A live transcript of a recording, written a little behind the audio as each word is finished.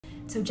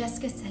So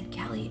Jessica said,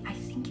 Kelly, I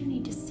think you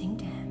need to sing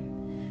to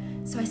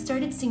him. So I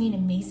started singing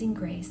Amazing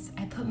Grace.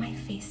 I put my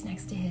face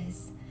next to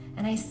his,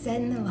 and I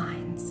said in the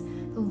lines,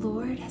 the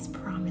Lord has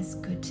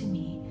promised good to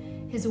me.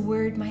 His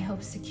word my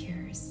hope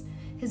secures.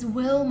 His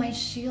will my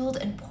shield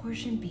and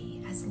portion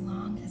be as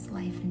long as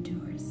life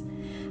endures.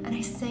 And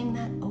I sang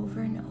that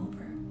over and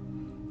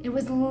over. It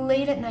was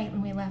late at night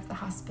when we left the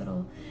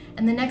hospital,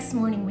 and the next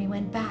morning we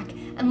went back,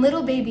 and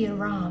little baby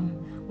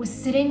Aram was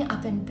sitting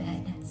up in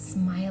bed,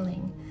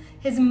 smiling.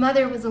 His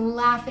mother was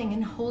laughing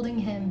and holding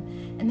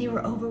him, and they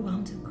were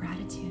overwhelmed with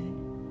gratitude.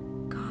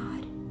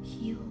 God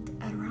healed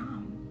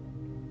Aram.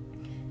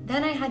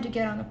 Then I had to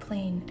get on a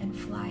plane and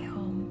fly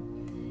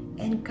home,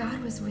 and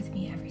God was with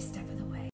me every step